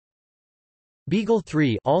Beagle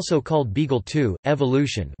 3, also called Beagle 2,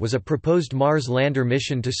 Evolution, was a proposed Mars lander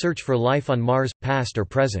mission to search for life on Mars, past or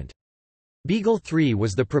present. Beagle 3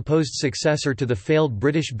 was the proposed successor to the failed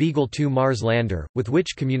British Beagle 2 Mars lander, with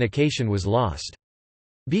which communication was lost.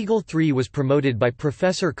 Beagle 3 was promoted by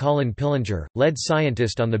Professor Colin Pillinger, lead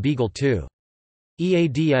scientist on the Beagle 2.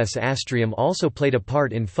 EADS Astrium also played a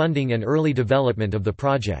part in funding and early development of the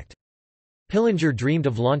project. Pillinger dreamed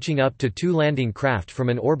of launching up to 2 landing craft from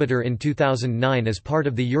an orbiter in 2009 as part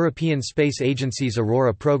of the European Space Agency's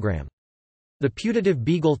Aurora program. The putative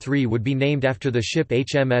Beagle 3 would be named after the ship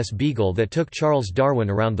HMS Beagle that took Charles Darwin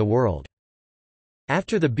around the world.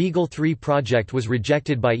 After the Beagle 3 project was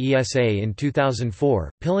rejected by ESA in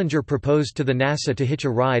 2004, Pillinger proposed to the NASA to hitch a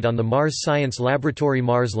ride on the Mars Science Laboratory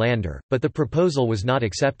Mars lander, but the proposal was not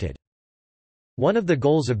accepted. One of the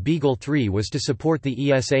goals of Beagle 3 was to support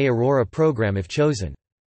the ESA Aurora program if chosen.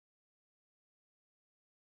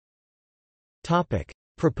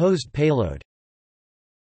 Proposed payload.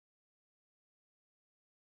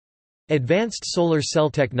 Advanced solar cell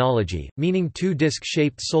technology, meaning 2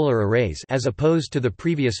 disc-shaped solar arrays as opposed to the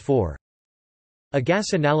previous 4. A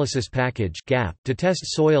gas analysis package (GAP) to test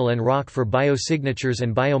soil and rock for biosignatures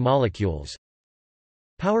and biomolecules.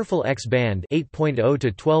 Powerful X-band 8.0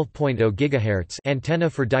 to 12.0 GHz antenna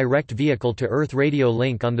for direct vehicle-to-Earth radio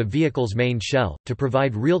link on the vehicle's main shell, to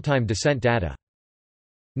provide real-time descent data.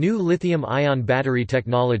 New lithium-ion battery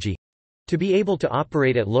technology to be able to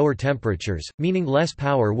operate at lower temperatures, meaning less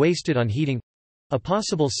power wasted on heating, a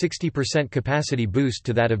possible 60% capacity boost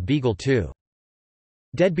to that of Beagle 2.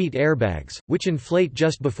 Deadbeat airbags, which inflate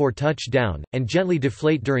just before touchdown, and gently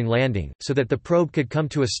deflate during landing, so that the probe could come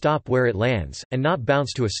to a stop where it lands, and not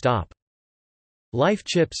bounce to a stop. Life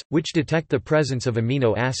chips, which detect the presence of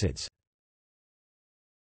amino acids.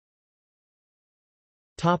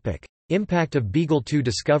 Impact of Beagle 2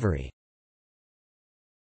 discovery.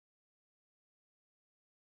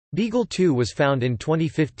 Beagle 2 was found in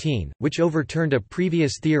 2015, which overturned a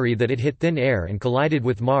previous theory that it hit thin air and collided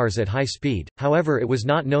with Mars at high speed, however it was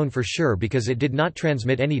not known for sure because it did not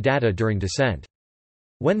transmit any data during descent.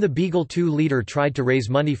 When the Beagle 2 leader tried to raise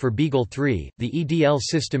money for Beagle 3, the EDL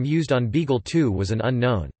system used on Beagle 2 was an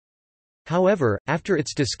unknown. However, after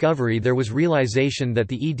its discovery there was realization that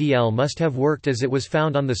the EDL must have worked as it was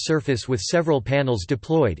found on the surface with several panels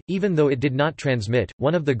deployed, even though it did not transmit.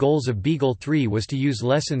 One of the goals of Beagle 3 was to use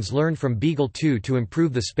lessons learned from Beagle 2 to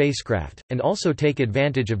improve the spacecraft, and also take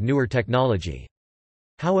advantage of newer technology.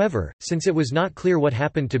 However, since it was not clear what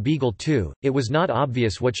happened to Beagle 2, it was not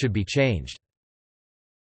obvious what should be changed.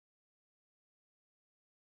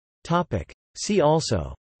 See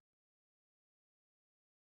also: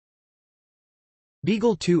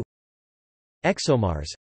 Beagle 2, ExoMars,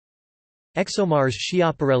 ExoMars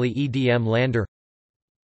Schiaparelli EDM lander,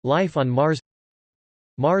 Life on Mars,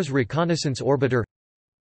 Mars Reconnaissance Orbiter,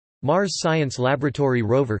 Mars Science Laboratory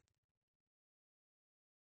rover.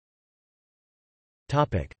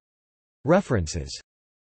 References.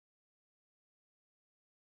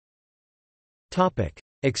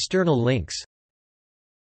 External links.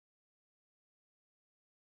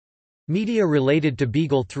 Media related to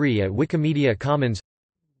Beagle 3 at Wikimedia Commons.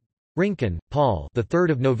 Rinken, Paul. The 3rd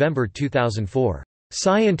of November 2004.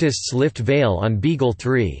 Scientists lift veil on Beagle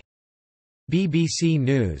 3. BBC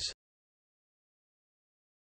News.